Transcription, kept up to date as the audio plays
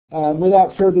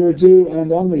Without further ado,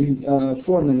 and only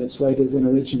 4 minutes later than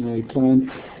originally planned,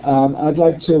 I'd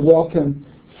like to welcome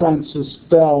Frances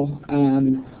Bell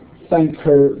and thank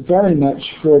her very much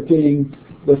for being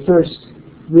the first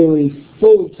really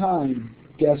full-time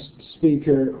guest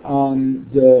speaker on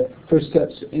the First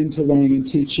Steps into Learning and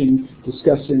Teaching,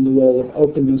 discussing the role of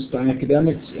openness by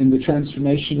academics in the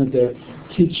transformation of their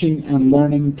teaching and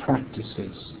learning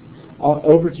practices.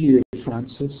 Over to you,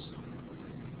 Frances.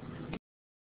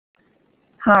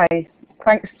 Hi,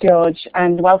 thanks George,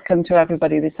 and welcome to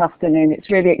everybody this afternoon.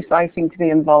 It's really exciting to be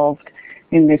involved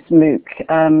in this MOOC.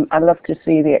 I love to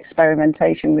see the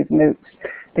experimentation with MOOCs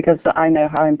because I know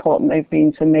how important they've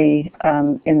been to me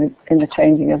in the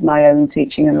changing of my own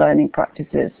teaching and learning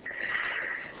practices.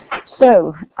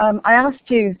 So I asked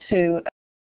you to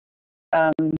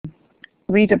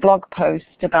read a blog post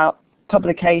about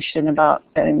publication, about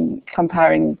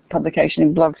comparing publication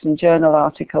in blogs and journal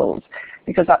articles,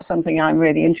 because that's something I'm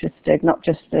really interested, not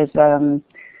just as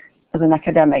an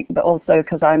academic, but also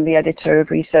because I'm the editor of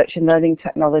Research in Learning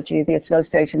Technology, the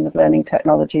Association of Learning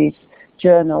Technologies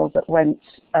journal that went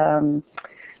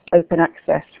open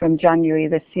access from January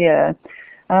this year.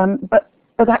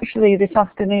 But actually this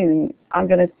afternoon I'm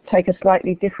going to take a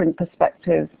slightly different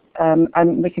perspective,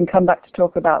 and we can come back to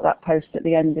talk about that post at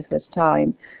the end if there's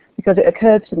time, because it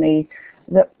occurred to me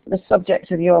that the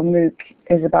subject of your MOOC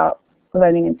is about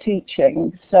learning and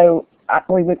teaching, so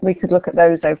we could look at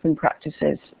those open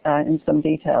practices in some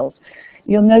details.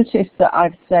 You'll notice that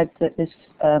I've said that this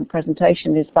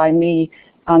presentation is by me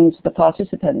and the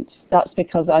participants. That's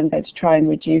because I'm going to try and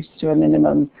reduce to a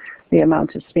minimum the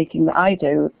amount of speaking that I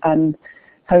do, and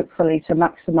hopefully to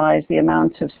maximize the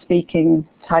amount of speaking,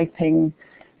 typing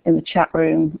in the chat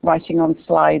room, writing on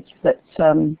slides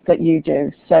that you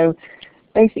do. So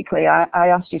basically I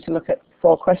asked you to look at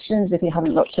 4 questions. If you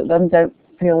haven't looked at them, don't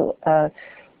feel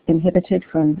inhibited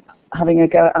from having a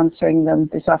go at answering them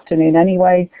this afternoon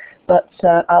anyway, but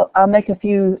I'll make a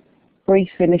few brief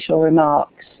initial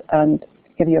remarks and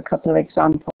give you a couple of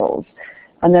examples,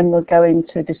 and then we'll go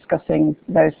into discussing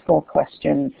those 4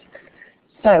 questions.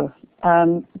 So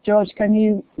George,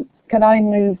 can I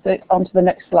move onto the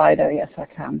next slide? Oh yes, I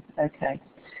can. Okay.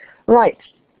 Right.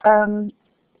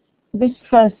 This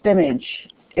first image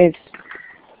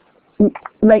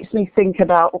makes me think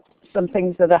about some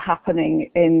things that are happening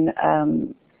in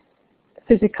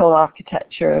physical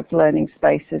architecture of learning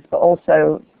spaces, but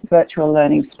also virtual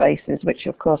learning spaces, which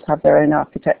of course have their own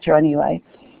architecture anyway.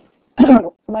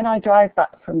 When I drive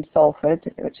back from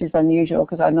Salford, which is unusual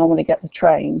because I normally get the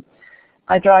train,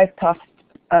 I drive past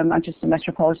Manchester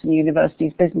Metropolitan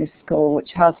University's Business School,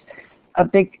 which has a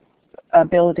big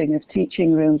building of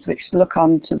teaching rooms which look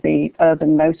onto the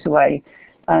urban motorway.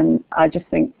 And I just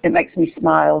think it makes me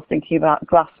smile thinking about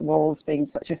glass walls being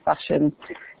such a fashion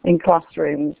in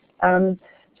classrooms.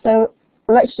 So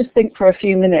let's just think for a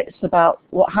few minutes about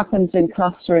what happens in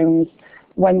classrooms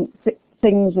when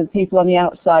things and people on the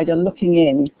outside are looking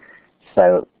in.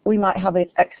 So we might have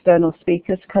external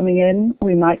speakers coming in.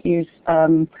 We might use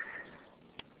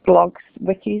blogs,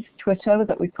 wikis, Twitter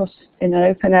that we put in an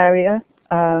open area.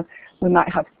 We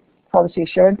might have quality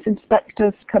assurance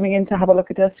inspectors coming in to have a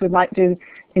look at us. We might do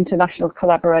international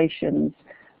collaborations.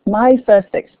 My first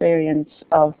experience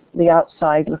of the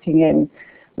outside looking in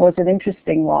was an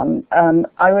interesting one.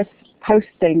 I was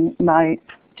posting my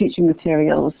teaching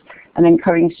materials and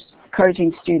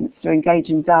encouraging students to engage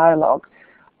in dialogue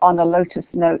on a Lotus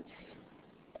Notes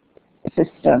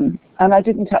system, and I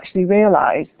didn't actually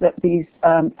realize that these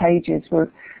pages were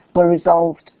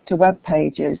resolved to web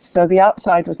pages. So the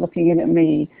outside was looking in at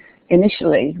me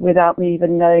initially without me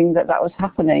even knowing that that was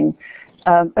happening.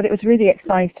 But it was really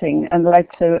exciting and led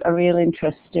to a real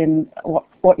interest in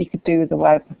what you could do with the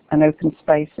web and open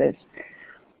spaces.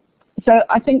 So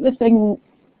I think the thing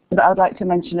that I'd like to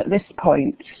mention at this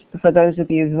point, for those of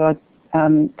you who are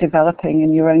developing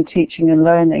in your own teaching and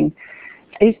learning,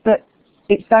 is that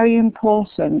it's very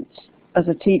important as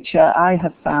a teacher, I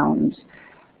have found,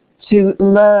 to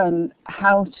learn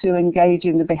how to engage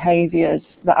in the behaviors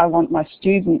that I want my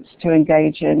students to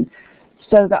engage in,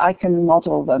 so that I can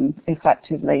model them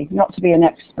effectively, not to be an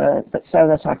expert, but so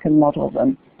that I can model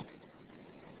them.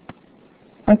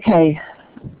 Okay,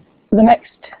 the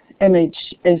next image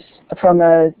is from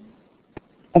a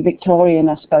Victorian,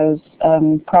 I suppose,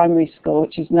 primary school,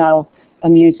 which is now a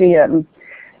museum.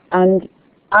 And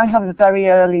I have a very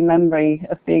early memory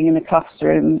of being in a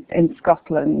classroom in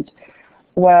Scotland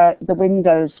where the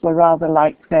windows were rather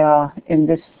like they are in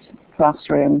this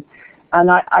classroom. And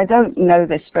I don't know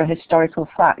this for a historical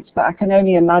fact, but I can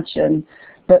only imagine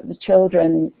that the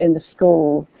children in the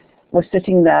school were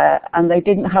sitting there, and they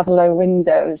didn't have low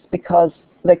windows because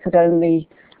they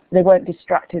weren't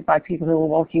distracted by people who were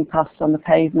walking past on the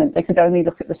pavement. They could only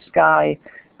look at the sky.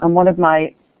 And one of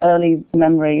my early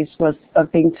memories was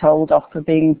of being told off for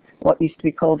being what used to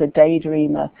be called a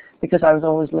daydreamer, because I was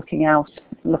always looking out,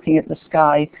 looking at the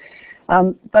sky.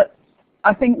 But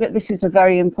I think that this is a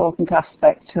very important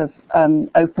aspect of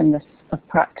openness of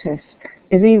practice,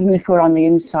 is even if we're on the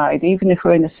inside, even if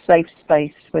we're in a safe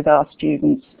space with our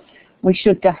students, we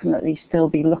should definitely still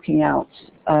be looking out,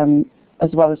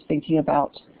 as well as thinking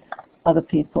about other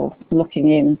people looking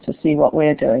in to see what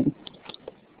we're doing.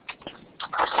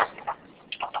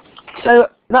 So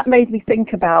that made me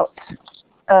think about,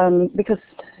 because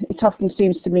it often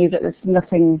seems to me that there's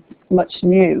nothing much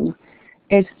new,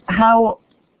 is how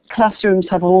classrooms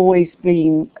have always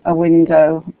been a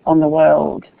window on the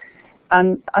world.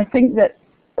 And I think that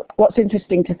what's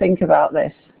interesting to think about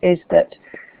this is that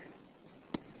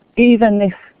even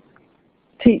if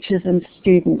teachers and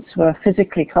students were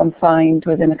physically confined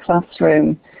within a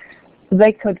classroom,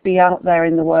 they could be out there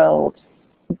in the world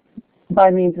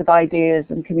by means of ideas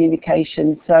and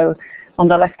communication. So on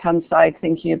the left-hand side,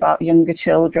 thinking about younger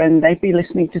children, they'd be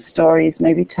listening to stories,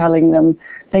 maybe telling them,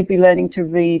 they'd be learning to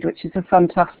read, which is a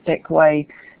fantastic way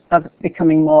of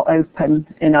becoming more open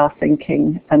in our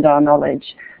thinking and our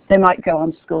knowledge. They might go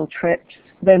on school trips.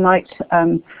 They might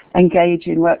engage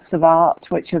in works of art,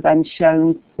 which are then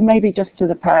shown maybe just to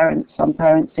the parents on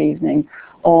parents' evening,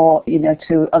 or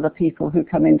to other people who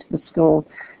come into the school.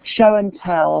 Show and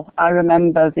tell. I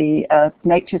remember the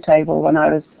nature table when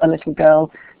I was a little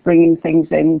girl, bringing things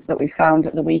in that we found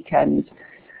at the weekend.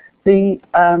 In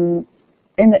an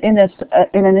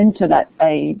internet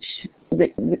age,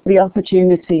 the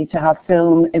opportunity to have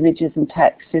film, images and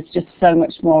text is just so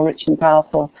much more rich and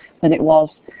powerful than it was.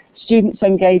 Students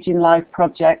engage in live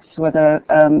projects, whether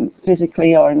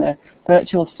physically or in a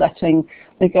virtual setting.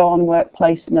 They go on work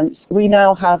placements. We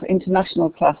now have international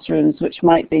classrooms, which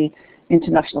might be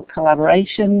international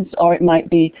collaborations, or it might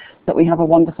be that we have a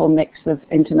wonderful mix of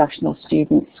international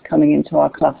students coming into our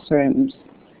classrooms.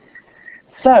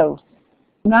 So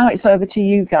now it's over to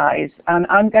you guys, and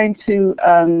I'm going to,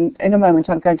 in a moment,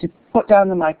 I'm going to put down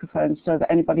the microphone so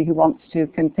that anybody who wants to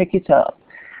can pick it up.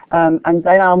 And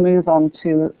then I'll move on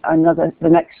to the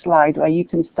next slide where you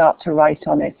can start to write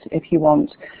on it if you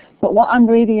want. But what I'm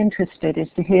really interested is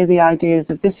to hear the ideas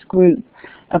of this group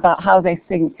about how they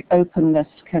think openness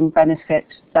can benefit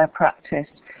their practice.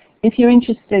 If you're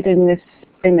interested in this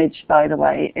image, by the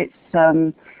way, it's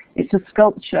a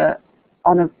sculpture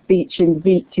on a beach in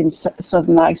Vik in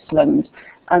southern Iceland,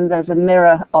 and there's a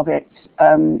mirror of it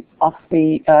off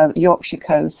the Yorkshire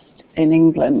coast in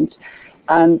England.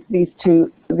 And these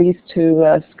two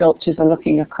sculptures are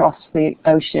looking across the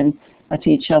ocean at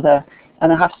each other.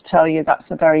 And I have to tell you, that's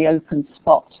a very open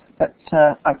spot. But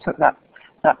I took that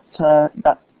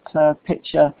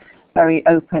picture. Very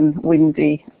open,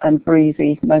 windy, and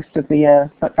breezy most of the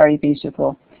year, but very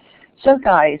beautiful. So,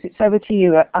 guys, it's over to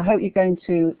you. I hope you're going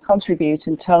to contribute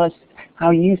and tell us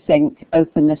how you think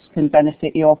openness can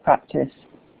benefit your practice.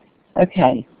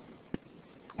 Okay.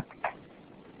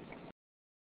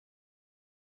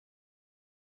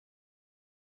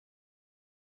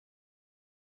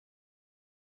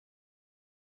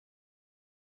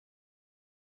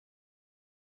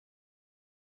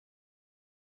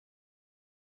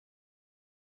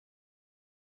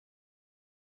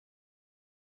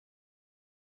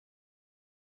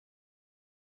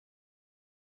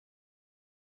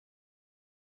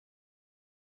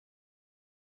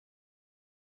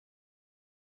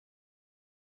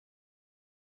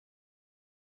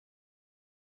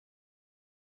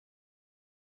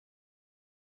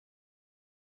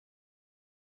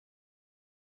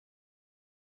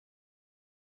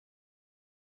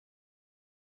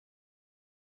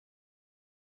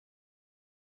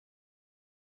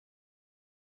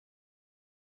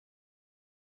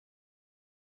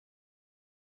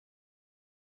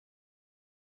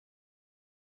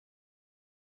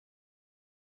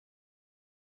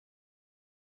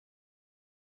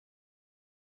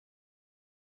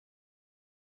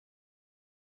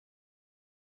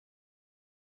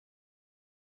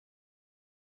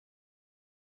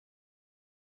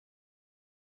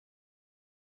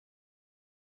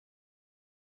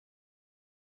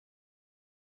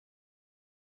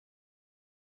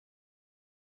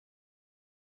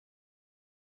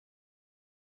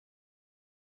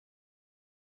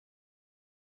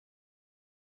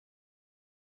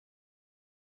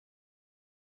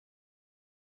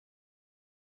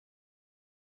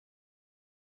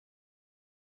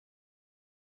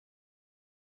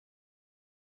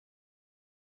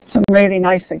 really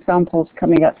nice examples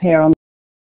coming up here on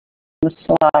the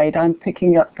slide. I'm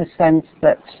picking up the sense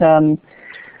that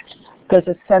there's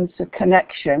a sense of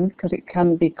connection, because it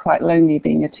can be quite lonely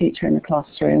being a teacher in the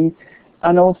classroom,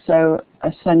 and also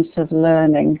a sense of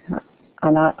learning,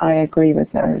 and I agree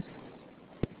with those.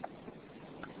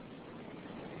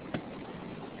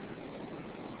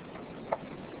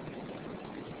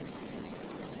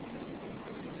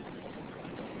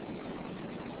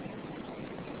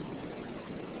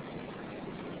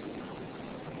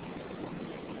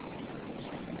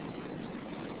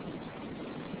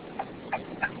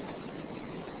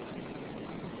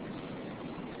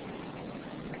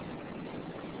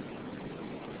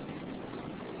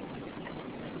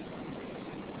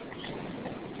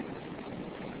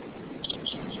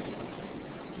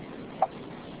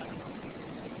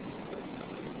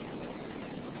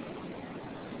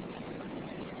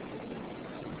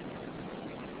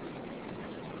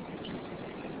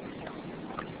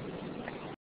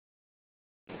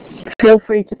 Feel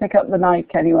free to pick up the mic,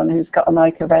 anyone who's got a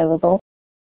mic available.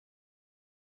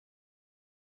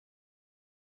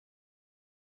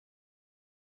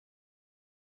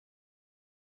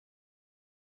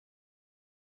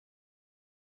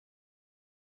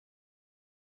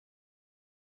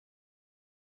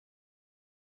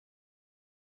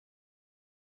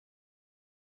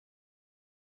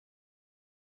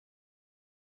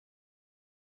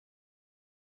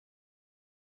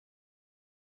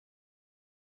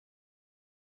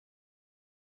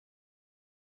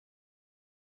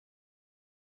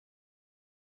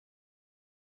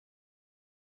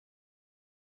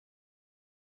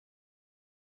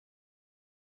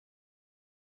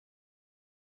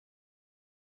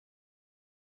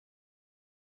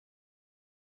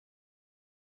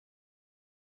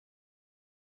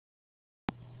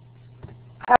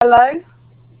 Hello?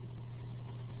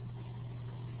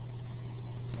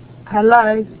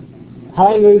 Hello?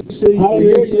 Hi, Lucy. Hi,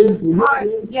 Lucy. Hi.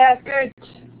 Yeah, good.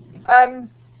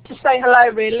 To say hello,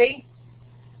 really.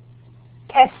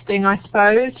 Testing, I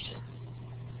suppose.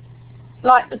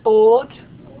 Like the board.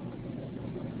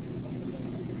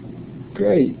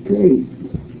 Great.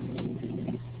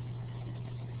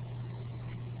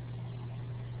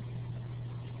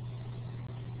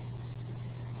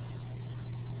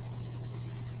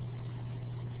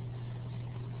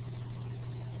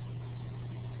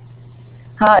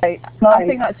 Hi. I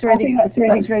think that's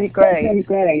really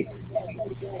great.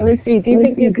 Lucy, do you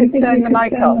think you could turn the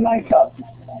mic up?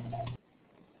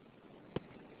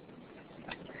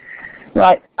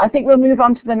 Right. I think we'll move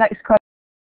on to the next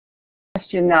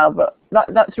question now, but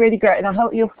that's really great, and I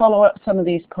hope you'll follow up some of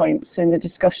these points in the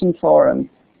discussion forum.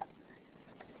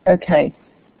 Okay.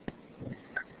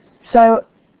 So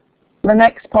the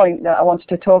next point that I wanted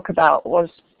to talk about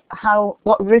was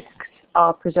what risks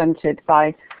are presented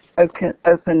by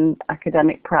open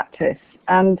academic practice,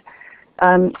 and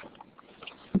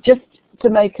just to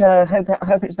make I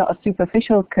hope it's not a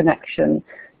superficial connection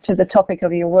to the topic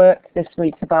of your work this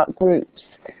week about groups.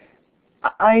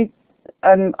 I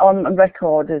am on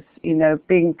record as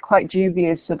being quite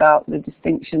dubious about the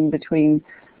distinction between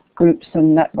groups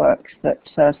and networks that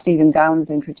Stephen Downes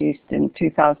introduced in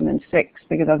 2006,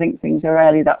 because I think things are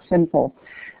rarely that simple.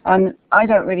 And I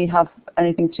don't really have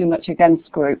anything too much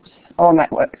against groups or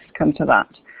networks, come to that.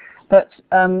 But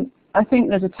I think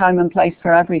there's a time and place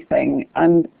for everything.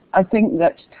 And I think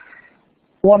that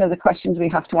one of the questions we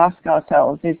have to ask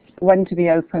ourselves is when to be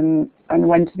open and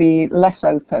when to be less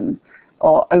open,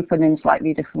 or open in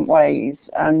slightly different ways.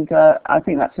 And I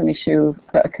think that's an issue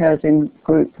that occurs in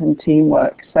group and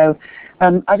teamwork. So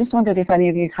I just wondered if any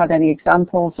of you had any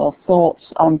examples or thoughts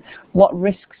on what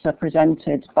risks are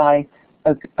presented by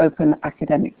open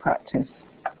academic practice.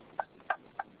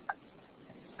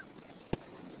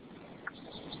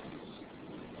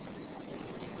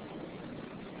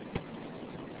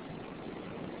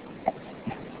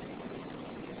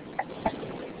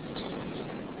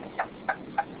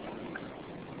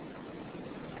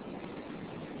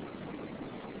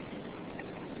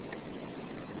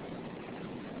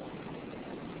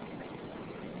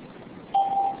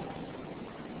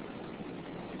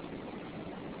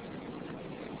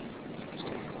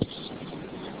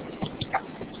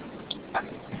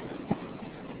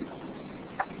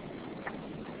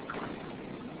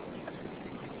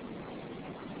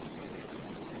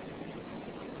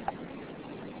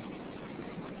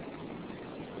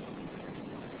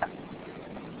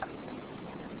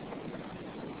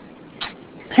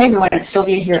 Hey everyone, it's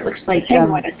Sylvia here. It looks like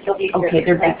okay,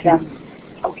 they're back now.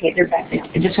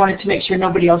 I just wanted to make sure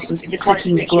nobody else was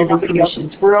clicking the global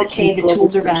commissions. We're okay, the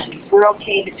tools are back.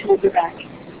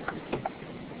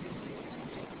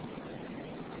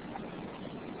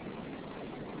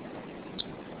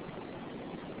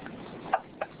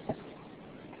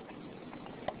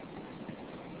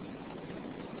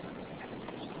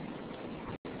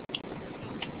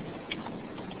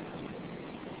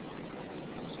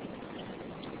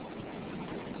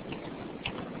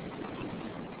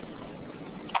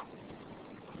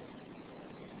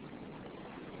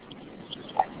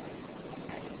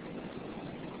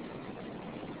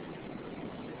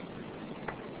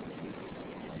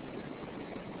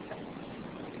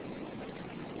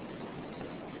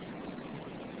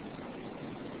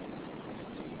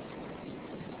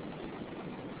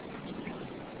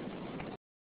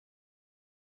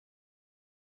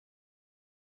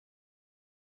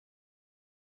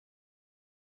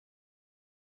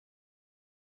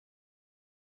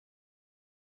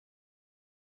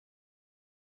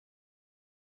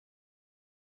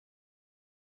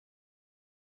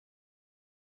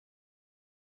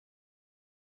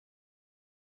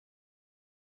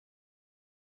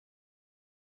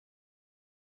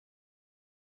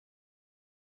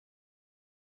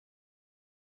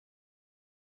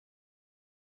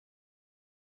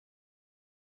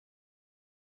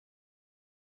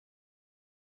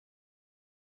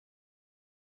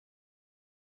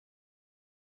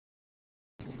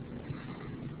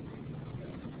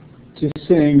 to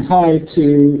saying hi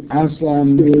to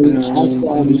Aslan,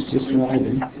 who's just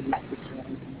arriving.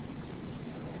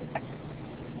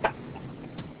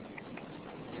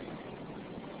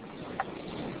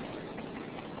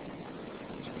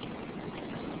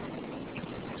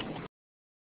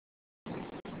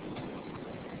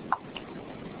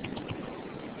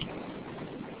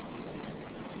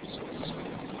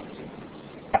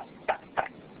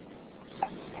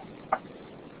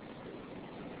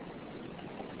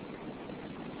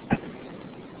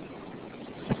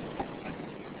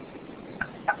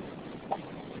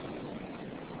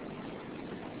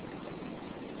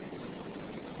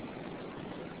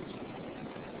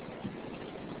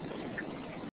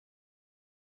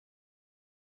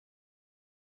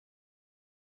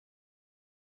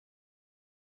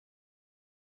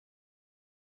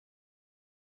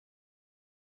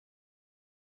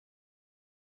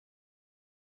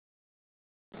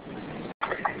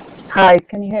 Hi,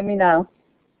 can you hear me now?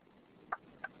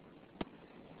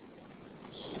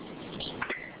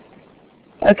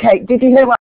 Okay, did you hear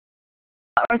what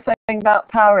I was saying about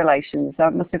power relations? I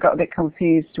must have got a bit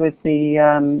confused with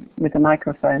the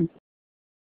microphone.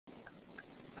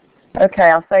 Okay,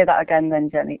 I'll say that again then,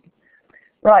 Jenny.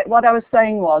 Right, what I was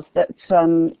saying was that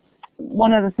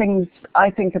one of the things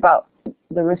I think about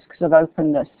the risks of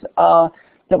openness are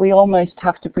that we almost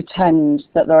have to pretend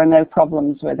that there are no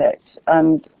problems with it.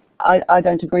 And I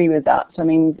don't agree with that. I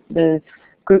mean, the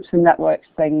groups and networks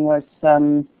thing was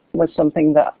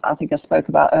something that I think I spoke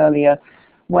about earlier,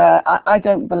 where I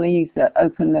don't believe that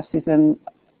openness is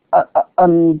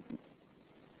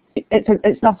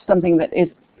it's not something that is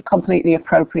completely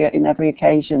appropriate in every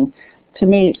occasion. To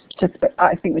me,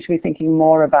 I think we should be thinking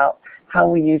more about how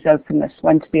we use openness,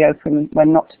 when to be open,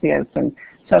 when not to be open.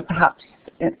 So perhaps,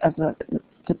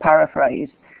 to paraphrase,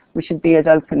 we should be as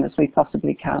open as we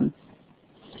possibly can.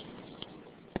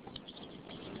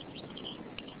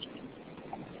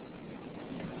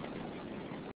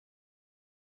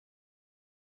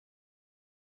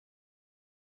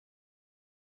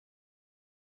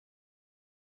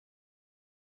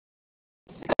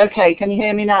 Okay, can you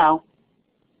hear me now?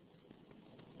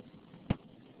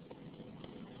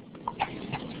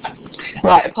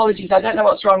 Right, apologies. I don't know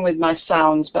what's wrong with my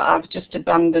sound, but I've just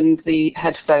abandoned the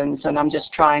headphones and I'm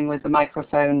just trying with the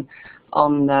microphone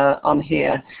on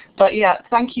here. But yeah,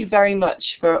 thank you very much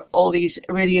for all these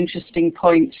really interesting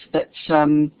points that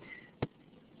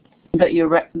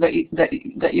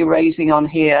you're raising on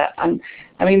here. And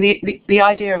I mean, the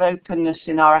idea of openness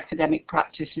in our academic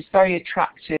practice is very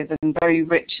attractive and very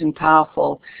rich and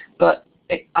powerful, but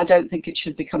I don't think it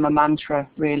should become a mantra,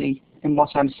 really, in what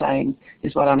I'm saying,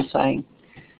 is what I'm saying.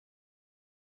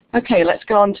 Okay, let's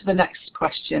go on to the next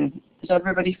question. Has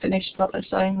everybody finished what they're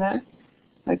saying there?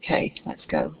 Okay, let's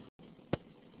go.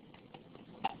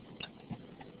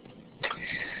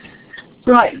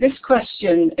 Right, this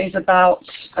question is about,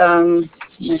 let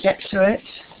me get to it,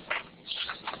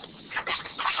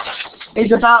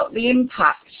 is about the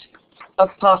impact of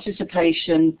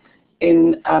participation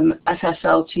in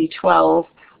SSLT 12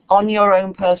 on your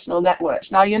own personal networks.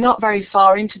 Now, you're not very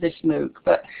far into this MOOC,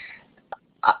 but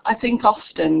I think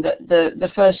often that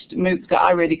the first MOOC that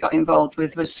I really got involved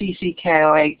with was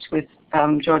CCK08 with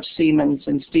George Siemens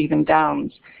and Stephen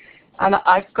Downes. And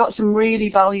I've got some really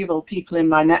valuable people in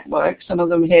my network, some of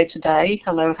them here today,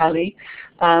 hello Helly,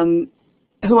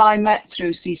 who I met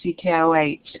through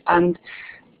CCK08. And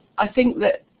I think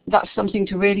that that's something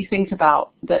to really think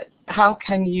about, that how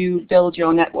can you build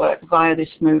your network via this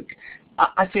MOOC?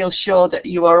 I feel sure that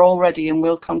you are already and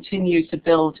will continue to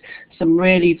build some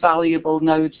really valuable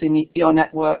nodes in your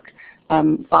network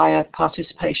via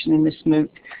participation in this MOOC.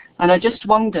 And I just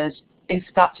wondered if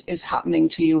that is happening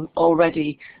to you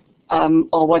already,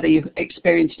 or whether you've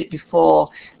experienced it before,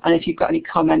 and if you've got any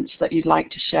comments that you'd like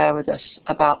to share with us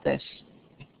about this.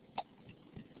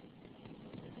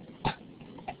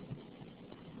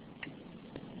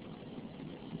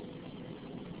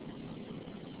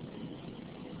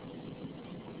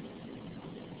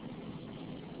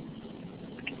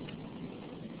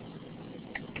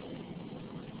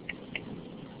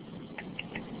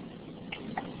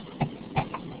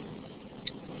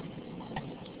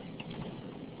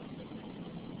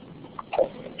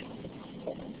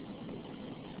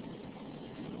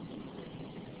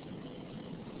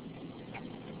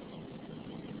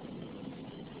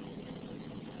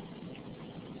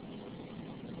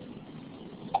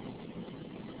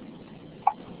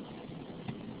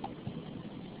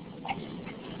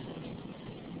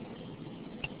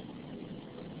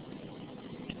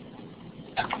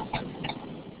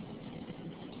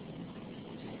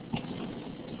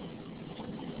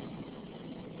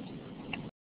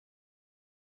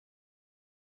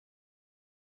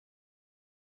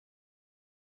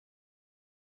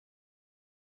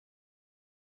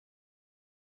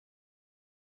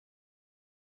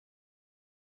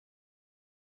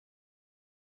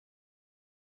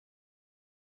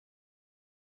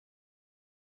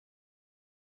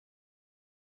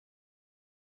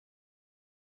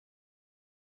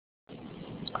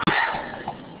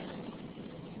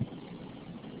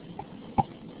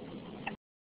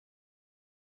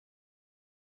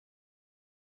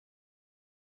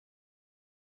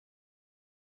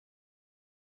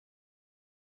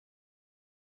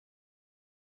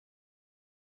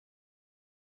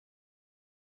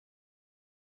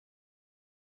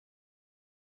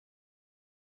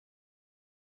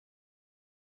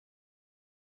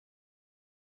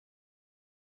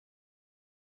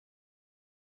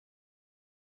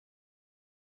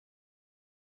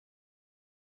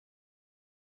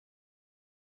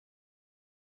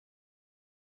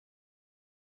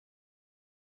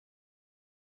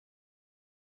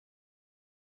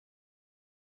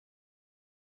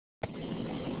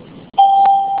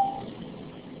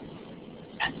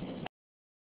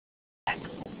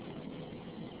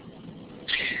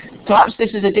 Perhaps this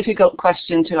is a difficult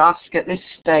question to ask at this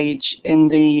stage in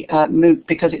the MOOC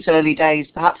because it's early days.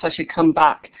 Perhaps I should come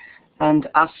back and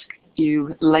ask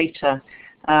you later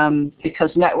because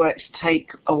networks take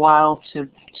a while to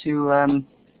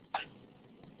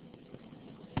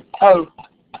oh.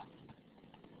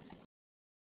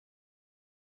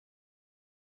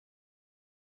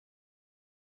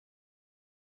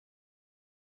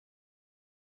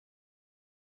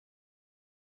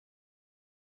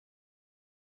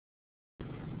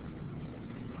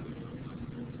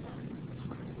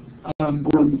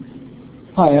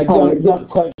 Hi, I'm not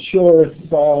quite sure if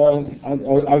I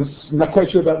was not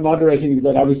quite sure about moderating,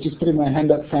 but I was just putting my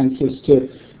hand up, Francis, to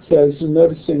say I was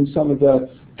noticing some of the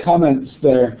comments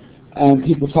there and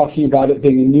people talking about it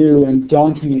being a new and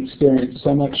daunting experience,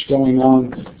 so much going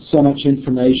on, so much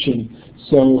information,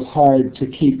 so hard to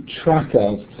keep track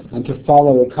of and to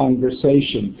follow a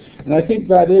conversation. And I think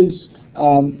that is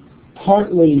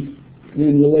partly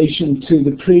in relation to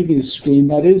the previous screen,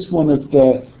 that is one of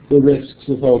the risks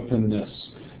of openness.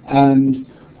 And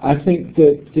I think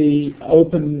that the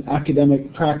open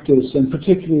academic practice, and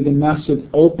particularly the massive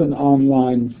open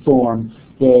online form,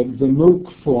 the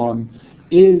MOOC form,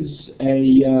 is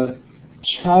a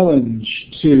challenge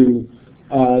to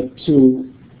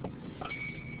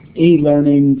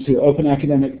e-learning, to open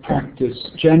academic practice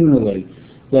generally,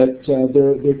 that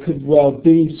there could well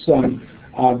be some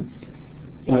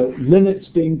limits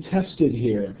being tested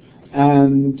here,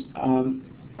 and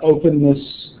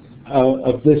openness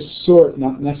of this sort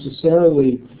not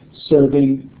necessarily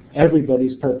serving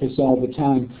everybody's purpose all the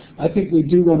time. I think we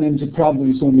do run into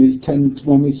problems when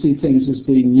we see things as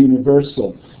being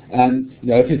universal, and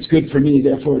if it's good for me,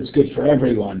 therefore it's good for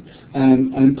everyone,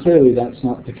 and clearly that's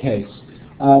not the case.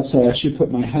 Sorry, I should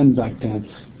put my hand back down.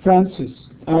 Francis,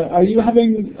 are you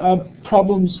having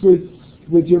problems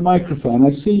with your microphone?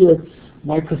 I see your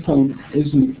microphone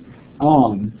isn't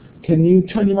on. Can you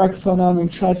turn your microphone on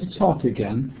and try to talk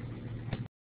again?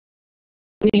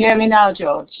 Can you hear me now,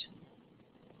 George?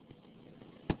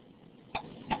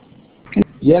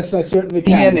 Yes, I certainly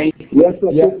can. Can you hear me? Yes,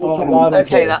 I certainly can.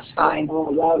 Okay, that's fine.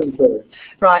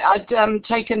 Right, I'd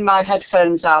taken my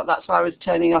headphones out. That's why I was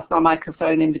turning off my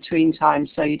microphone in between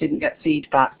times, so you didn't get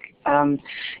feedback.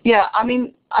 Yeah, I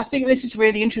mean, I think this is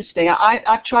really interesting.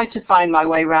 I've tried to find my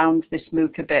way around this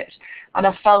MOOC a bit, and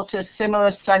I felt a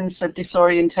similar sense of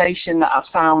disorientation that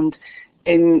I've found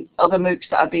in other MOOCs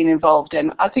that I've been involved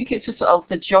in. I think it's a sort of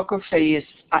the geography is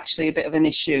actually a bit of an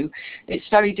issue. It's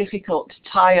very difficult to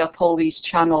tie up all these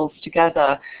channels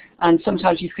together, and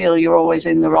sometimes you feel you're always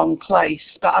in the wrong place.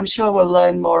 But I'm sure we'll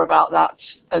learn more about that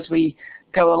as we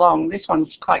go along. This one's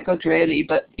quite good really,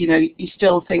 but you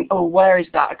still think, oh, where is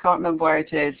that? I can't remember where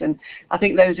it is, and I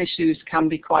think those issues can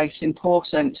be quite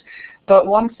important. But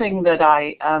one thing that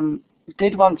I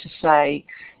did want to say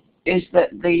is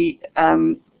that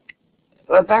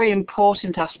a very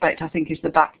important aspect, I think, is the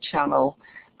back channel,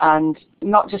 and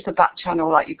not just the back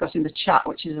channel like you've got in the chat,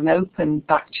 which is an open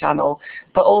back channel,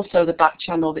 but also the back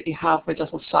channel that you have with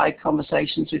little side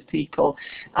conversations with people.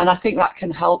 And I think that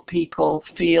can help people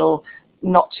feel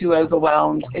not too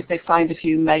overwhelmed if they find a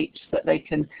few mates that they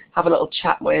can have a little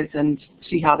chat with and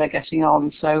see how they're getting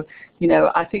on. So,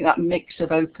 I think that mix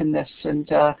of openness and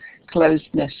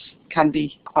closedness can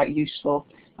be quite useful.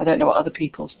 I don't know what other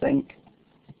people think.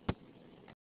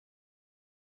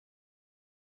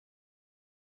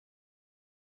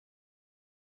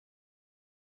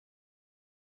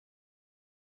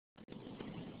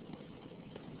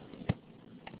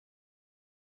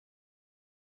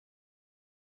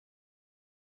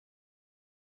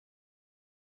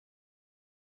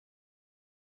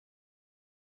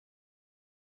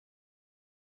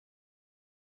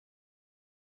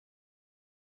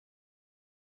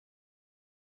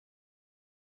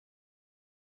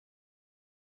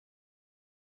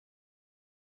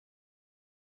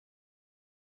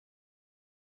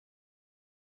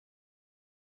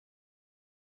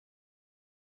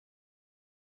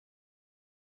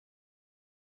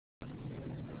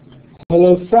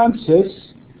 Hello, Francis.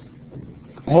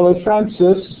 Hello,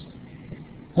 Francis.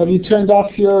 Have you turned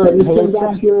off your...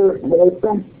 Hello,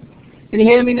 Francis. Can you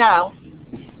hear me now?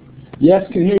 Yes,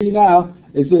 can hear you now.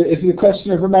 Is it a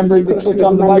question of remembering to click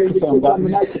on the microphone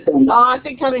button? Oh, I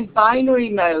think I'm in binary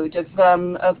mode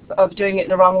of doing it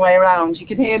the wrong way around. You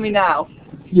can hear me now?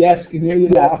 Yes, can hear you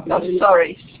now. Oh,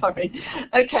 sorry.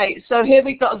 Okay, so here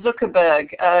we've got Zuckerberg.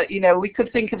 You know, we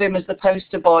could think of him as the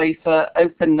poster boy for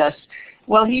openness.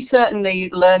 Well, he certainly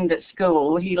learned at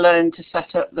school. He learned to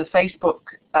set up the Facebook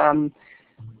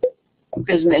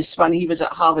business when he was at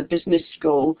Harvard Business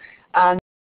School. And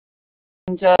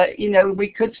you know, we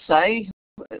could say,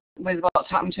 with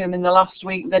what's happened to him in the last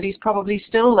week, that he's probably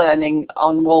still learning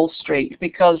on Wall Street,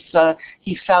 because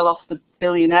he fell off the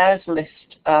billionaires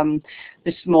list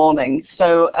this morning.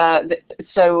 So,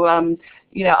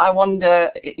 you know, I wonder,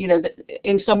 you know,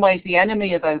 in some ways the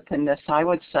enemy of openness, I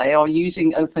would say, or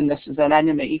using openness as an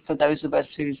enemy for those of us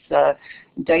whose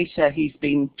data he's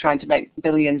been trying to make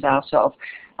billions out of.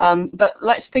 But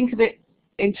let's think of it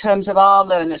in terms of our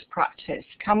learners' practice.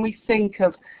 Can we think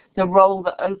of the role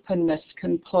that openness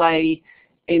can play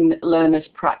in learners'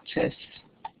 practice?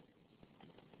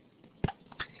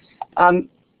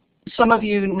 Some of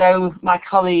you know my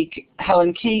colleague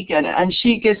Helen Keegan, and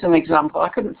she gives an example. I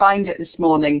couldn't find it this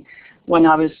morning when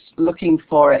I was looking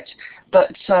for it, but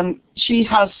she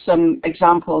has some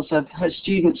examples of her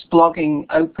students blogging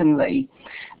openly,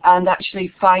 and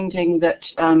actually finding that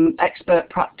expert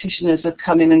practitioners have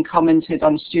come in and commented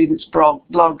on students'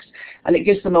 blogs, and it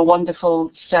gives them a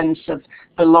wonderful sense of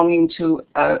belonging to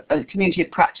a community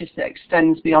of practice that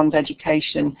extends beyond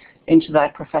education into their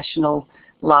professional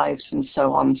lives and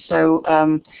so on. So,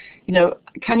 you know,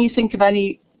 can you think of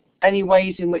any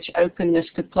ways in which openness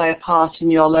could play a part in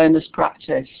your learners'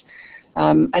 practice?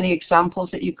 Any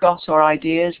examples that you've got or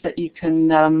ideas that you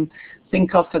can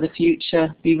think of for the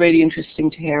future? Be really interesting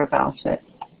to hear about it.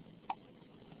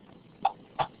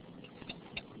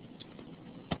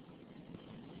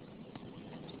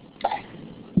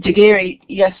 Dagiri,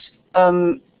 yes,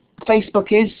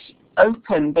 Facebook is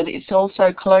open, but it's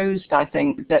also closed. I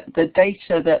think that the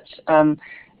data that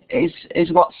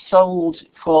is what's sold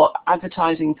for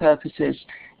advertising purposes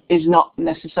is not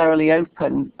necessarily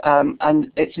open,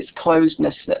 and it's its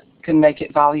closedness that can make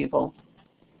it valuable.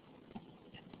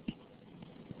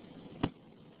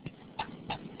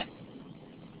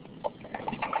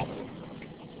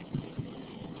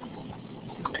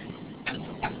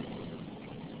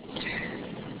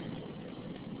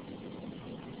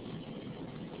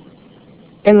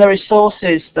 In the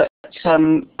resources that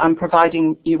I'm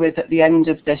providing you with at the end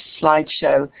of this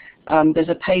slideshow, there's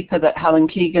a paper that Helen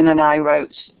Keegan and I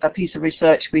wrote, a piece of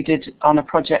research we did on a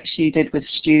project she did with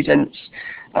students,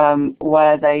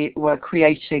 where they were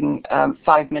creating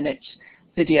 5-minute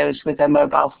videos with their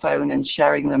mobile phone and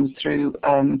sharing them through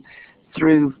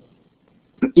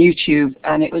YouTube.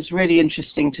 And it was really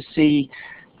interesting to see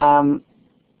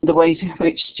the ways in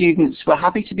which students were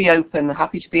happy to be open,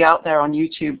 happy to be out there on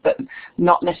YouTube, but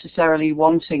not necessarily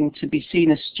wanting to be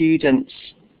seen as students,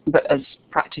 but as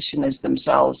practitioners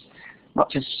themselves,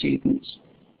 not just students.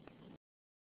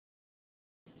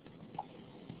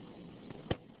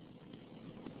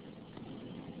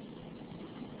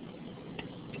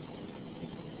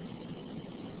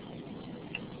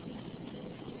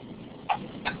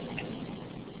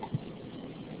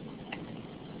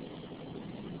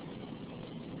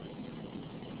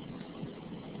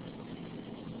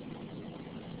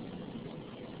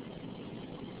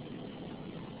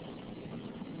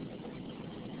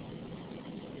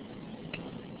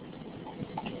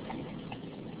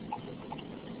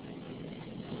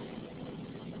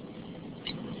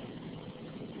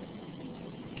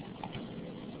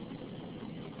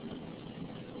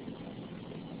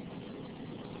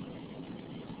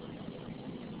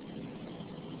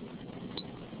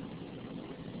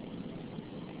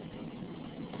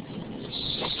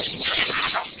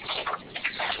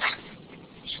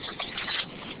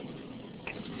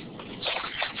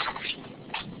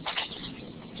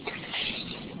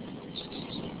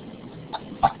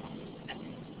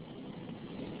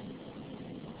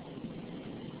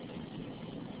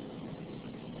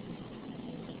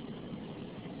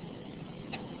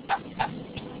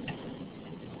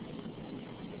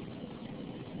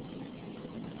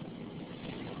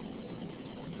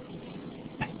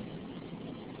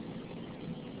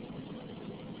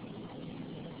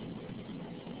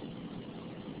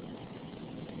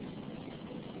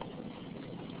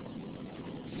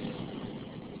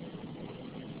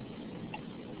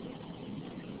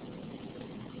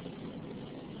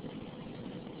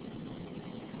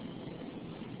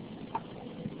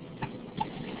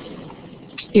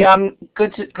 Yeah, I'm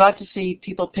glad to see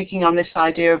people picking on this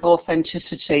idea of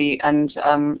authenticity and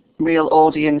real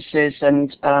audiences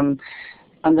and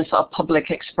the sort of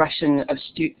public expression of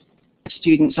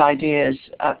students' ideas.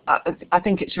 I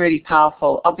think it's really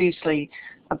powerful. Obviously,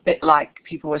 a bit like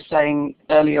people were saying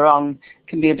earlier on,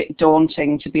 can be a bit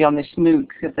daunting to be on this MOOC,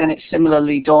 but then it's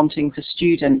similarly daunting for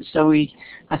students. So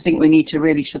I think we need to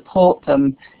really support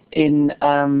them in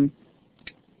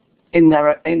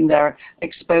their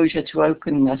exposure to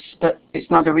openness, but it's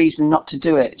not a reason not to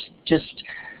do it. Just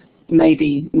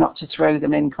maybe not to throw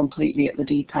them in completely at the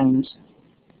deep end.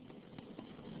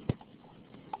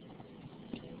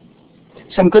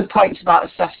 Some good points about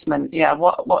assessment. Yeah,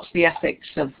 what's the ethics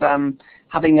of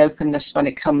having openness when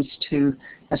it comes to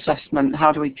assessment?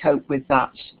 How do we cope with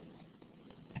that?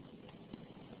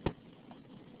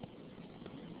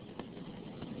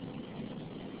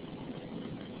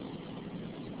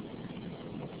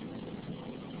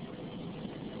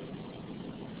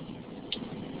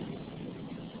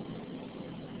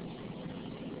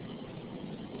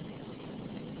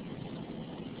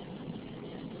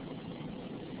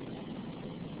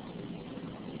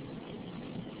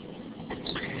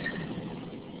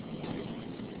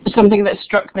 Something that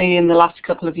struck me in the last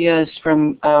couple of years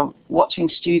from watching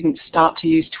students start to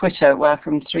use Twitter, where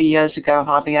from 3 years ago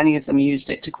hardly any of them used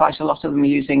it to quite a lot of them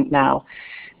using it now,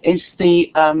 is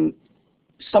the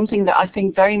something that I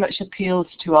think very much appeals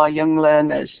to our young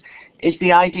learners is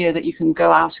the idea that you can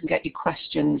go out and get your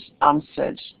questions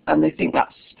answered, and they think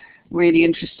that's really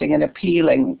interesting and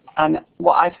appealing. And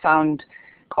what I've found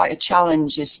quite a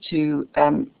challenge is to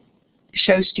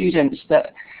show students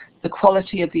that the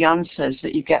quality of the answers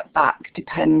that you get back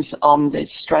depends on the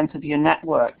strength of your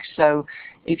network. So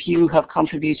if you have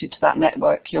contributed to that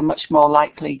network, you're much more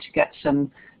likely to get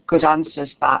some good answers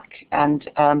back. And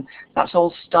that's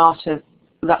all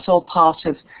part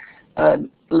of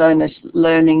learners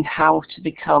learning how to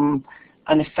become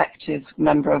an effective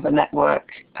member of a network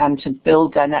and to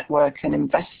build their network and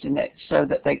invest in it so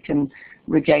that they can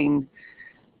regain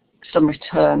some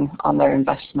return on their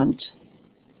investment.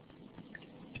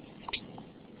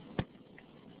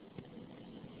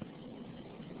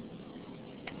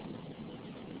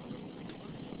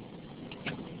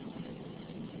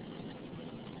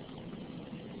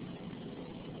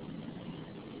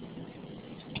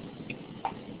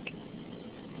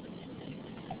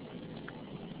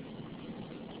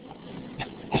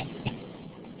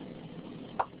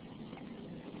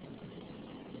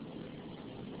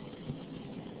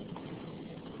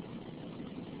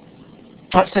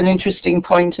 That's an interesting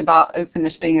point about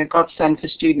openness being a godsend for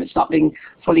students not being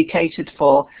fully catered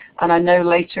for. And I know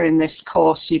later in this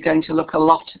course you're going to look a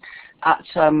lot at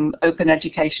open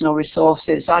educational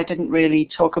resources. I didn't really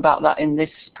talk about that in this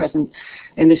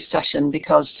session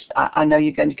because I know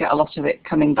you're going to get a lot of it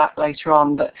coming back later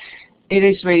on. But it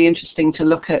is really interesting to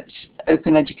look at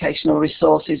open educational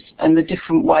resources and the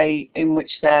different way in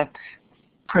which they're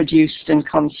produced and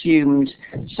consumed.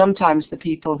 Sometimes the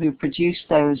people who produce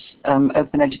those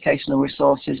open educational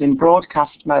resources in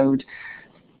broadcast mode,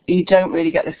 you don't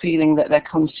really get the feeling that they're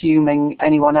consuming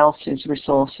anyone else's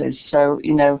resources. So,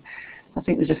 you know, I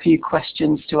think there's a few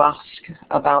questions to ask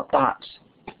about that.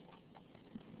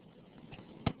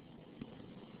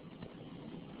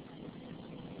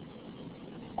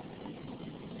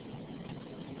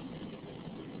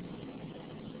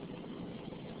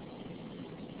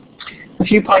 A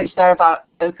few points there about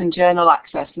open journal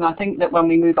access, and I think that when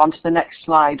we move on to the next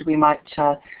slide, we might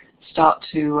start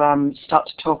to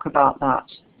talk about that.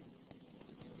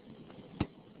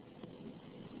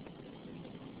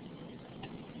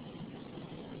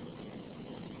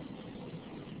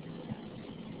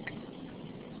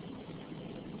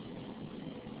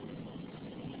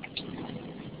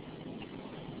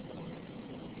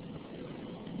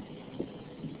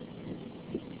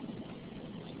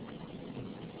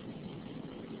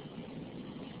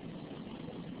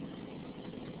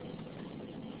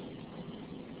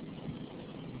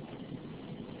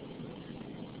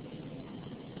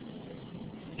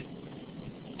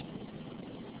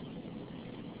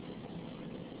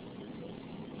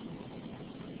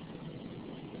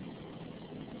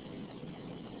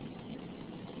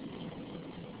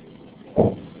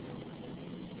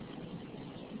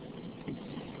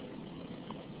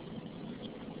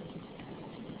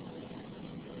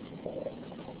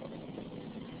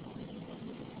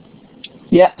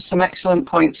 Yeah, some excellent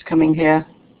points coming here.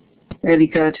 Really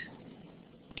good.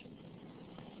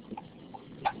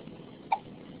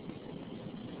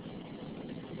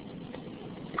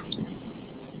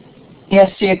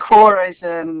 Yes, the Quora is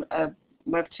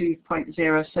Web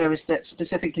 2.0 service that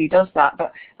specifically does that,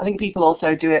 but I think people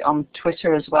also do it on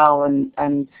Twitter as well,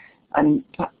 and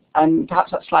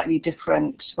perhaps that's slightly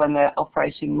different when they're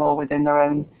operating more within their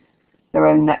own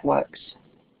networks.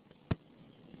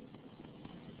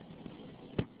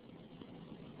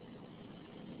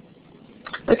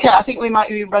 Okay, I think we might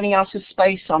be running out of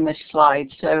space on this slide,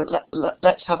 so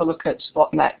let's have a look at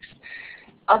what next.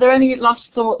 Are there any last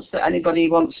thoughts that anybody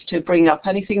wants to bring up?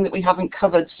 Anything that we haven't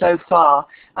covered so far?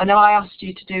 I know I asked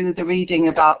you to do the reading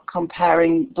about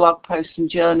comparing blog posts and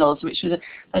journals, which was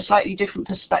a slightly different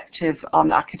perspective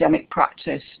on academic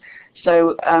practice.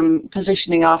 So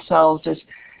positioning ourselves as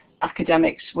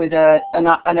academics with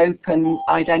an open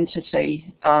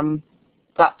identity, I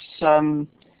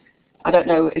don't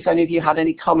know if any of you had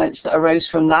any comments that arose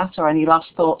from that, or any last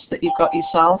thoughts that you've got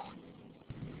yourself.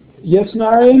 Yes,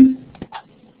 Marion?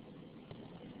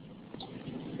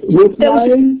 Yes,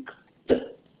 Marion? There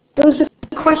was a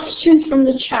question from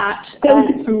the chat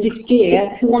from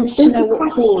Lydia, who wants to know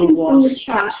what Quora was.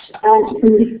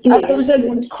 There was a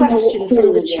question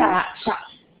from the chat.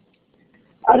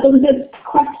 There was a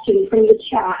question from the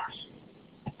chat.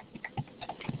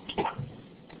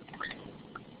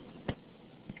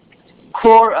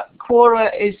 Quora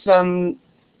is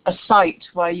a site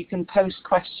where you can post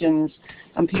questions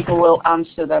and people will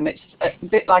answer them. It's a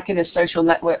bit like in a social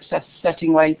network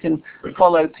setting where you can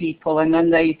follow people and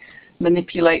then they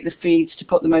manipulate the feeds to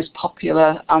put the most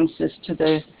popular answers to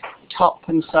the top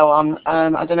and so on.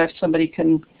 I don't know if somebody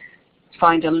can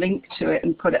find a link to it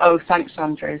and put it. Oh, thanks,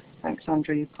 Andrew. Thanks,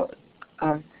 Andrew. You put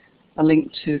a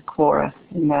link to Quora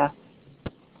in there.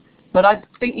 But I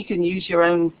think you can use your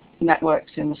own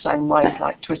networks in the same way,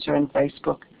 like Twitter and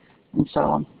Facebook and so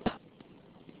on.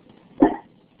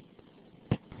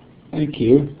 Thank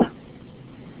you.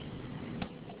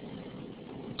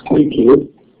 Thank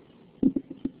you.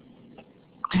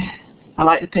 I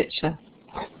like the picture.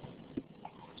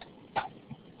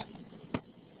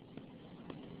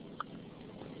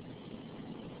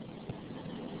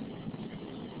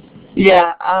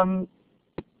 Yeah,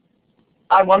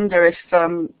 I wonder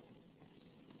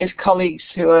if colleagues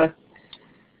who are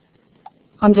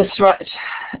under threat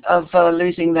of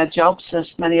losing their jobs, as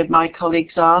many of my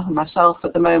colleagues are, and myself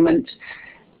at the moment,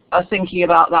 are thinking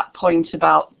about that point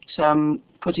about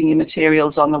putting your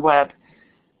materials on the web.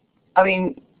 I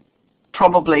mean,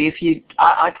 probably if you,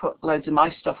 I put loads of my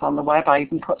stuff on the web. I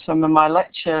even put some of my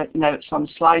lecture notes on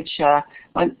SlideShare.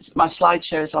 My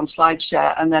slideshow is on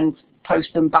SlideShare, and then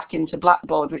post them back into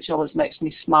Blackboard, which always makes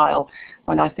me smile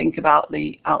when I think about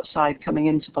the outside coming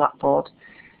into Blackboard.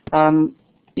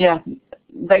 Yeah,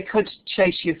 they could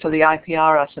chase you for the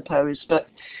IPR, I suppose, but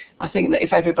I think that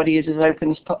if everybody is as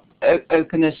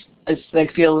open as they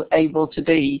feel able to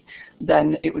be,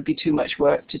 then it would be too much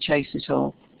work to chase it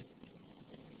all.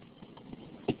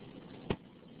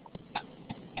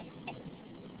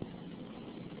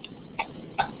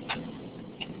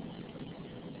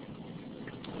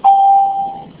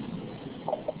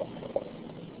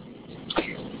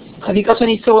 Have you got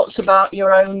any thoughts about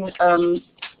your own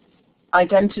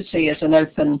identity as an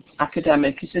open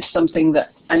academic? Is this something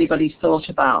that anybody's thought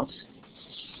about?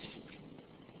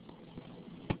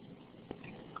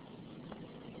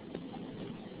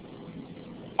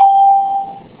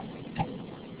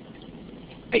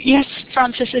 Yes,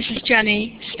 Francis, this is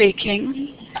Jenny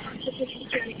speaking.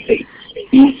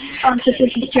 Yes, Francis,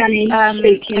 this is Jenny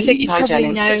speaking. I think you probably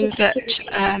Jenny. know that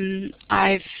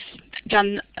I've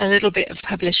done a little bit of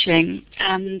publishing,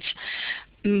 and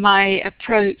my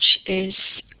approach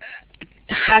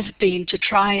has been to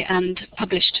try and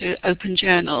publish to open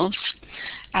journals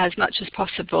as much as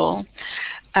possible.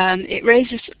 It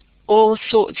raises all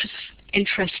sorts of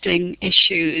interesting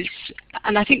issues,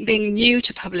 and I think being new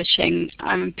to publishing,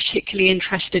 I'm particularly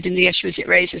interested in the issues it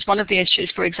raises. One of the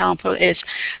issues, for example, is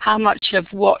how much of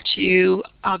what you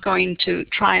are going to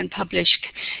try and publish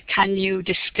can you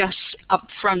discuss up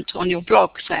front on your blog,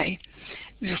 say,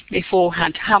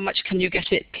 beforehand. How much can you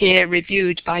get it peer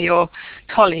reviewed by your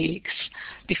colleagues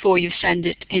before you send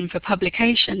it in for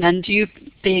publication? And you,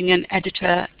 being an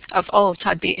editor of Alt,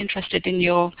 I'd be interested in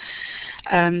your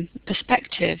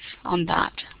perspective on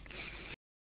that.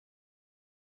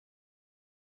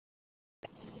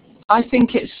 I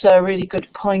think it's a really good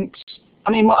point.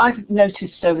 I mean, what I've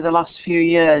noticed over the last few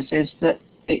years is that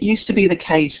it used to be the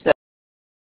case that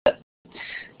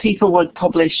people would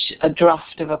publish a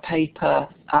draft of a paper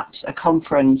at a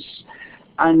conference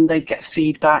and they'd get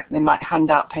feedback. They might hand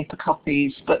out paper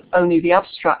copies, but only the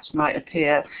abstract might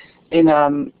appear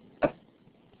in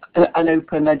an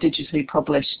open, a digitally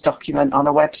published document on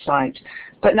a website.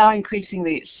 But now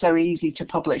increasingly it's so easy to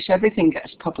publish. Everything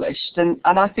gets published. And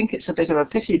I think it's a bit of a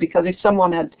pity, because if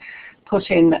someone had put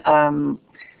in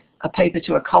a paper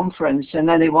to a conference and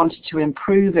then they wanted to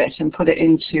improve it and put it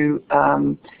into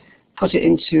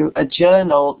a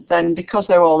journal, then because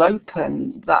they're all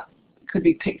open, that could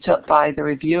be picked up by the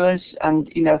reviewers and,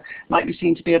 might be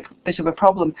seen to be a bit of a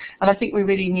problem. And I think we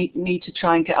really need to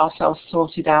try and get ourselves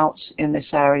sorted out in this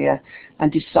area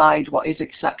and decide what is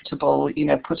acceptable,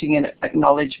 putting in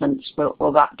acknowledgements,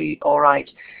 will that be all right?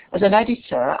 As an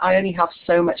editor, I only have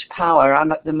so much power.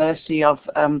 I'm at the mercy of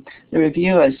the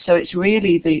reviewers. So it's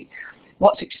really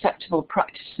what's acceptable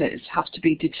practices have to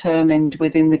be determined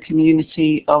within the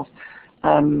community of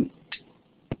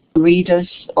readers,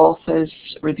 authors,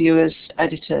 reviewers,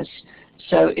 editors.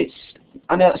 So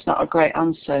I know it's not a great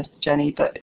answer, Jenny,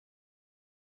 but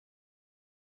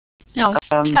no,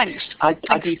 thanks. I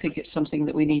do think it's something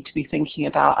that we need to be thinking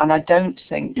about, and I don't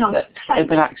think that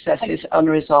open access is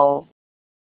unresolved.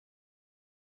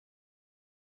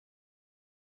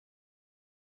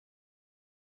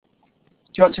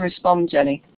 Do you want to respond,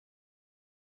 Jenny?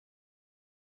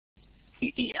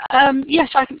 Yes,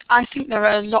 I think there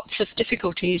are lots of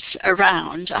difficulties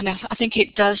around, and I think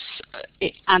it does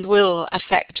and will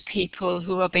affect people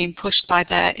who are being pushed by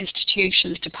their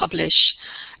institutions to publish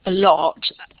a lot,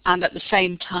 and at the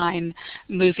same time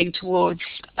moving towards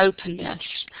openness.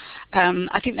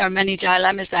 I think there are many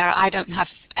dilemmas there. I don't have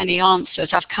any answers.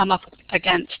 I've come up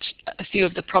against a few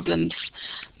of the problems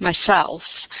myself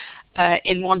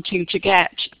in wanting to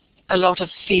get a lot of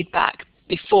feedback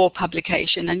before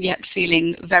publication, and yet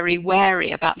feeling very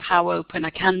wary about how open I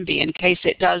can be in case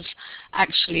it does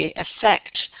actually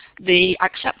affect the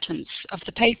acceptance of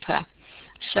the paper.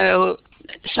 So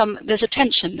there's a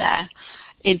tension there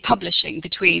in publishing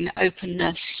between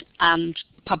openness and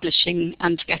publishing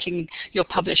and getting your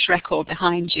published record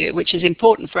behind you, which is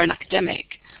important for an academic.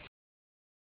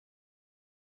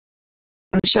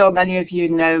 I'm sure many of you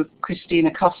know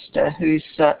Christina Costa, who's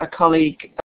a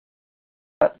colleague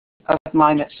of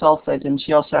mine at Salford, and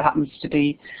she also happens to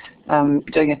be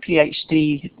doing a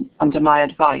PhD under my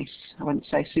advice, I wouldn't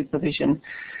say supervision,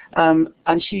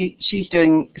 and she's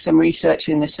doing some research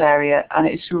in this area, and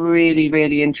it's really,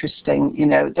 really interesting.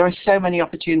 There are so many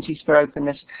opportunities for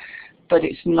openness, but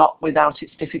it's not without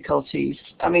its difficulties.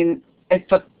 I mean, if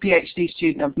a PhD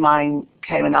student of mine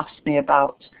came and asked me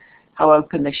about how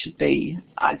open they should be,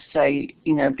 I'd say,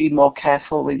 be more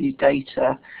careful with your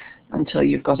data until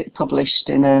you've got it published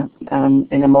in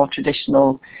a more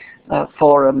traditional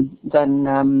forum.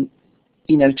 Then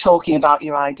talking about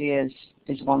your ideas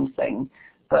is one thing,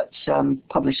 but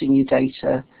publishing your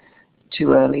data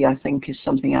too early, I think, is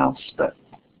something else. But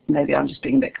maybe I'm just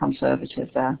being a bit conservative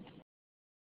there.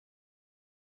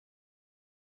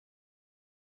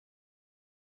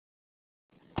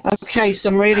 Okay,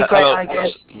 some really great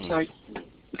ideas. Sorry.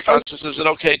 Frances, is it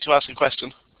okay to ask a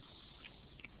question?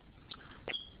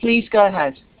 Please go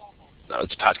ahead. No,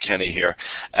 it's Pat Kenny here.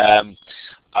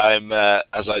 I'm,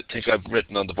 as I think I've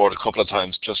written on the board a couple of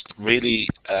times, just really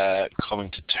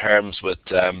coming to terms with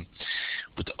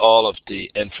all of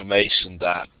the information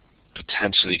that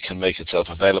potentially can make itself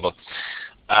available.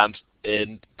 And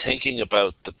in thinking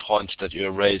about the points that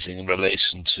you're raising in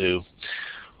relation to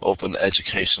open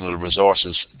educational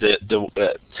resources,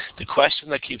 the question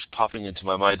that keeps popping into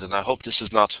my mind, and I hope this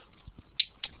is not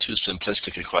too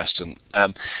simplistic a question,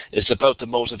 is about the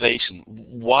motivation.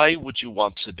 Why would you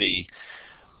want to be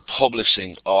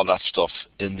publishing all that stuff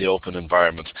in the open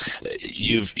environment?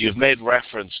 You've made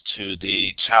reference to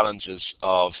the challenges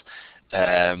of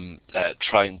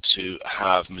trying to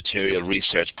have material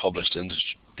research published in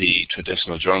the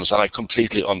traditional journals, and I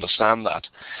completely understand that.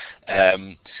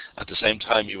 At the same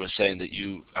time, you were saying that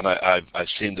you, and I've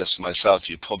seen this myself,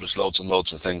 you publish loads and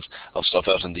loads of things, of stuff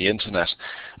out on the internet.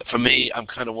 For me, I'm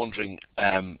kind of wondering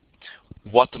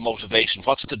what the motivation,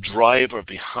 what's the driver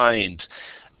behind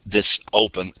this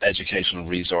open educational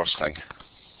resource thing?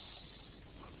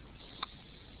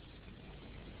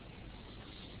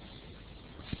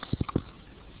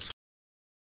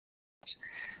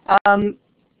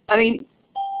 I mean,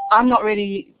 I'm not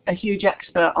really a huge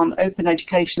expert on open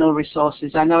educational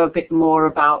resources. I know a bit more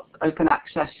about open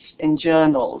access in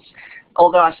journals,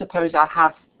 although I suppose I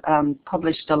have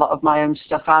published a lot of my own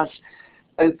stuff as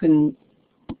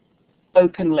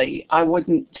openly. I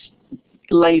wouldn't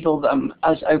label them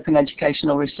as open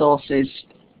educational resources.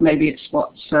 Maybe it's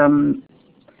what someone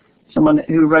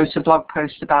who wrote a blog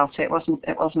post about it.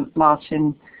 It wasn't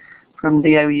Martin from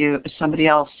the OU, it was somebody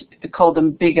else who called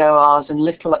them big ORs and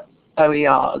little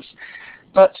OERs.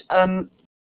 But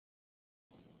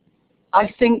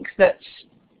I think that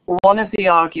one of the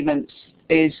arguments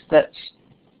is that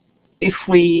if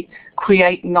we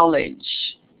create knowledge,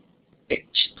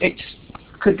 it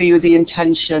could be with the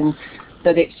intention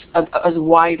that it's as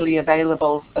widely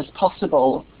available as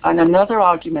possible. And another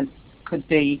argument could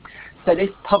be that if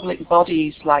public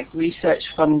bodies like research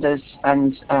funders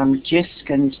and JISC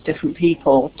and different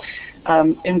people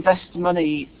invest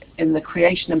money in the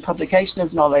creation and publication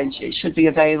of knowledge, it should be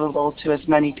available to as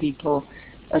many people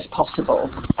as possible.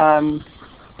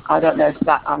 I don't know if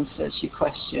that answers your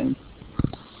question.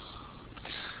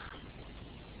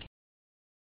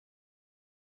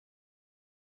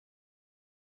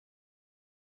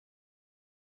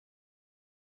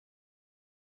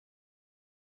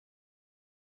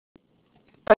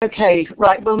 Okay,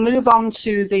 right. We'll move on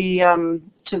to the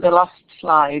last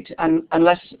slide, and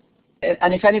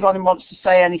if anyone wants to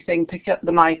say anything, pick up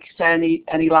the mic, say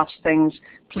any last things,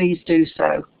 please do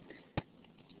so.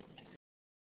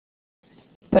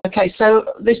 Okay, so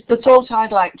the thought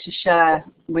I'd like to share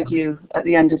with you at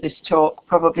the end of this talk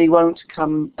probably won't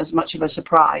come as much of a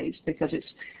surprise because it's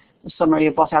a summary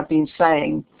of what I've been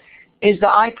saying, is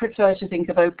that I prefer to think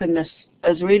of openness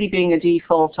as really being a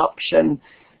default option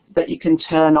that you can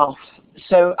turn off.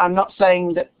 So I'm not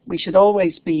saying that we should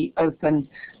always be open,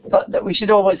 but that we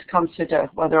should always consider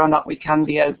whether or not we can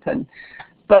be open.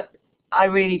 But I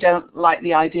really don't like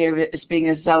the idea of it as being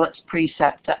a zealot's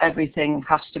precept that everything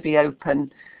has to be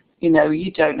open. You know,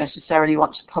 you don't necessarily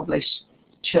want to publish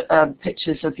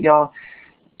pictures of your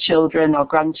children or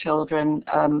grandchildren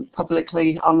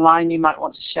publicly online. You might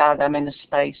want to share them in a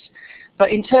space.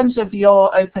 But in terms of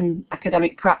your open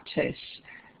academic practice,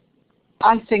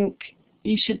 I think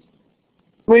you should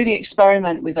really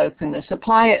experiment with openness,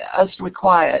 apply it as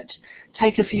required,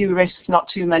 take a few risks, not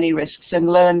too many risks,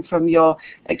 and learn from your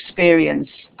experience,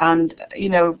 and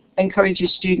encourage your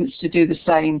students to do the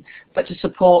same, but to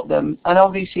support them. And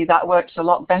obviously that works a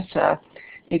lot better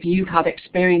if you've had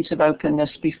experience of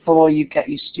openness before you get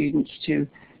your students to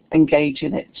engage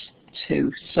in it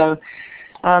too. So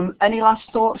any last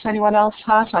thoughts anyone else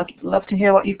has? I'd love to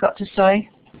hear what you've got to say.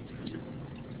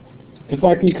 If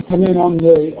I can come in on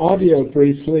the audio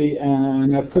briefly,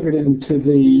 and I've put it into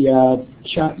the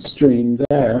chat stream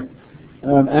there.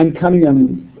 Anne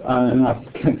Cunningham, and I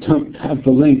don't have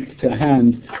the link to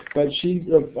hand, but she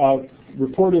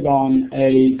reported on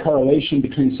a correlation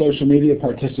between social media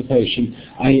participation,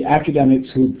 i.e. academics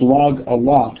who blog a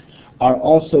lot are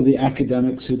also the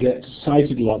academics who get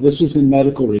cited a lot. This was in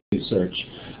medical research.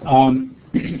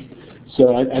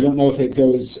 So I don't know if it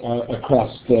goes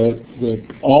across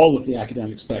all of the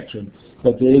academic spectrum,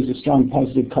 but there is a strong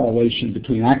positive correlation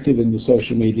between active in the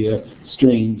social media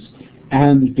streams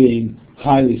and being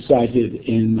highly cited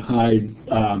in high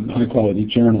quality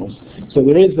journals. So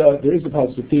there is a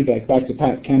positive feedback. Back to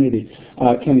Pat Kennedy.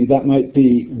 Kenny, that might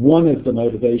be one of the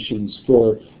motivations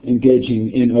for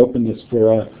engaging in openness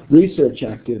for a research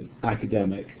active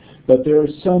academic. But there are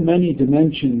so many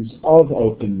dimensions of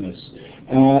openness.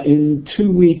 In 2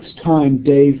 weeks' time,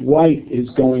 Dave White is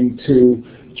going to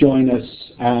join us,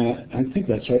 I think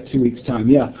that's right, 2 weeks' time,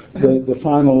 yeah, the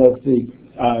final of the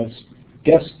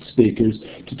guest speakers,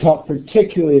 to talk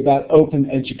particularly about open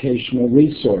educational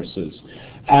resources.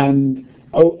 And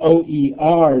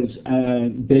OERs,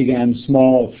 big and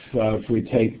small, if we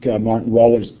take Martin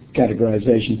Weller's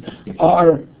categorization,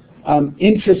 are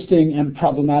interesting and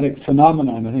problematic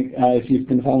phenomenon. I think if you've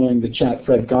been following the chat,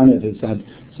 Fred Garnett has had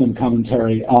some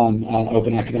commentary on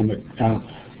open academic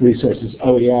resources,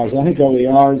 OERs. I think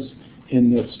OERs, in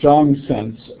the strong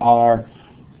sense, are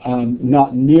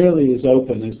not nearly as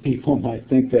open as people might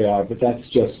think they are, but that's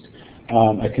just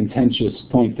a contentious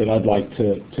point that I'd like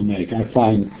to make. I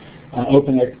find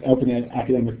open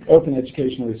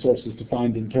educational resources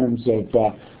defined in terms of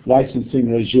licensing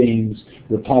regimes,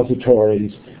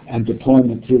 repositories, and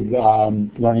deployment through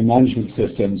learning management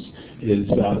systems is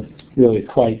really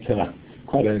quite a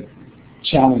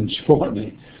challenge for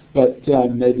me. But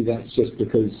maybe that's just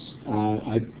because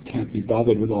I can't be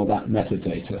bothered with all that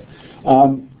metadata.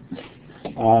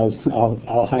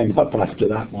 I'll hang up after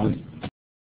that one.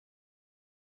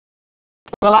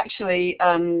 Well, actually,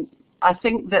 I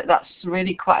think that that's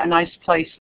really quite a nice place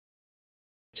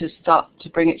to start to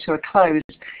bring it to a close.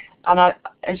 And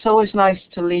it's always nice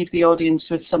to leave the audience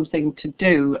with something to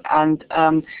do. And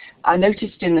I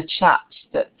noticed in the chat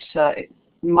that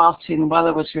Martin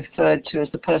Weller was referred to as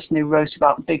the person who wrote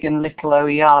about big and little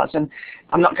OERs. And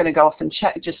I'm not going to go off and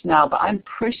check just now, but I'm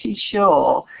pretty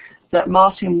sure that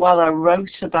Martin Weller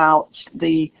wrote about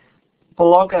the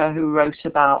blogger who wrote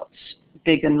about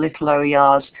big and little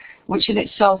OERs which in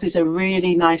itself is a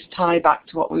really nice tie back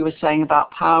to what we were saying about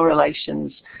power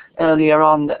relations earlier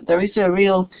on, that there is a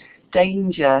real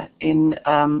danger in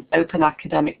open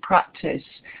academic practice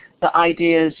that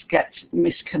ideas get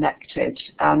misconnected,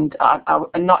 and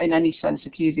I'm not in any sense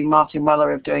accusing Martin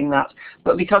Weller of doing that,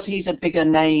 but because he's a bigger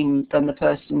name than the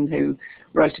person who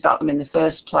wrote about them in the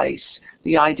first place,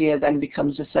 the idea then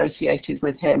becomes associated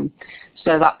with him.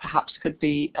 So that perhaps could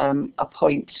be a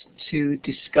point to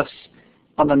discuss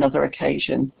on another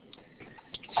occasion.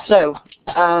 So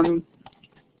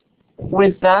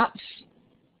with that,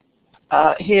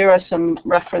 here are some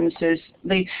references.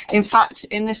 In fact,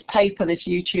 in this paper, this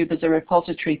YouTube as a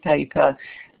repository paper,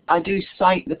 I do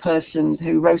cite the person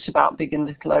who wrote about big and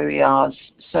little OERs.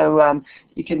 So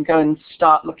you can go and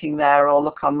start looking there, or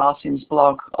look on Martin's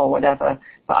blog or whatever.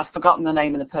 But I've forgotten the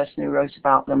name of the person who wrote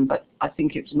about them, but I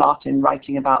think it was Martin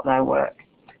writing about their work.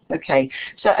 Okay,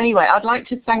 so anyway, I'd like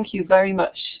to thank you very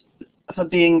much for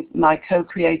being my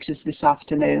co-creators this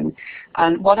afternoon.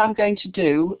 And what I'm going to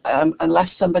do, unless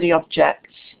somebody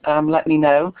objects, let me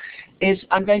know, is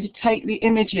I'm going to take the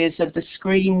images of the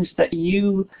screens that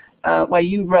you where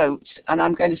you wrote, and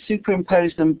I'm going to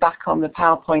superimpose them back on the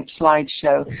PowerPoint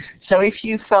slideshow. So if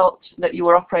you felt that you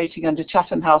were operating under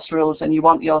Chatham House rules and you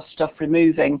want your stuff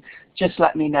removing, just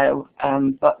let me know.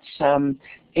 But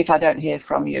if I don't hear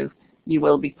from you, you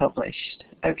will be published.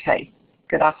 Okay,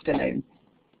 good afternoon.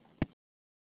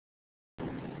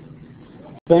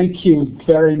 Thank you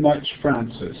very much,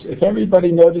 Frances. If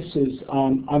everybody notices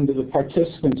under the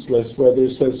participants list where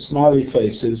there's those smiley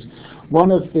faces,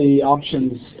 one of the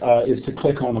options is to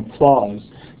click on applause.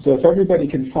 So if everybody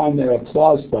can find their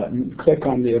applause button, click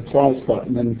on the applause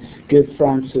button and give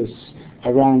Frances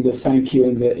a round of thank you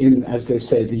in as they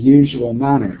say, the usual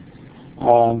manner.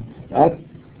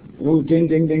 Ding,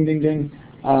 ding, ding, ding, ding.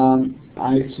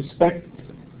 I suspect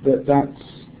that that's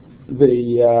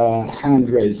the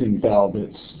hand-raising bell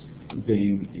that's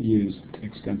being used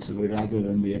extensively rather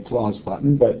than the applause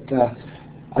button, but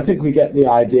I think we get the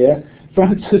idea.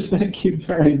 Frances, thank you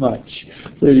very much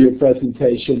for your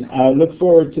presentation. I look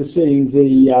forward to seeing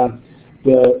the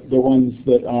ones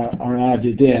that are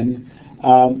added in.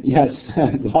 Yes,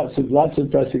 lots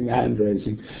of pressing the hand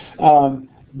raising.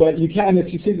 But you can,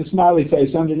 if you see the smiley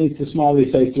face, underneath the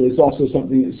smiley face there is also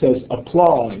something that says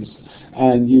applause,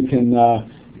 and you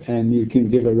can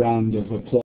give a round of applause.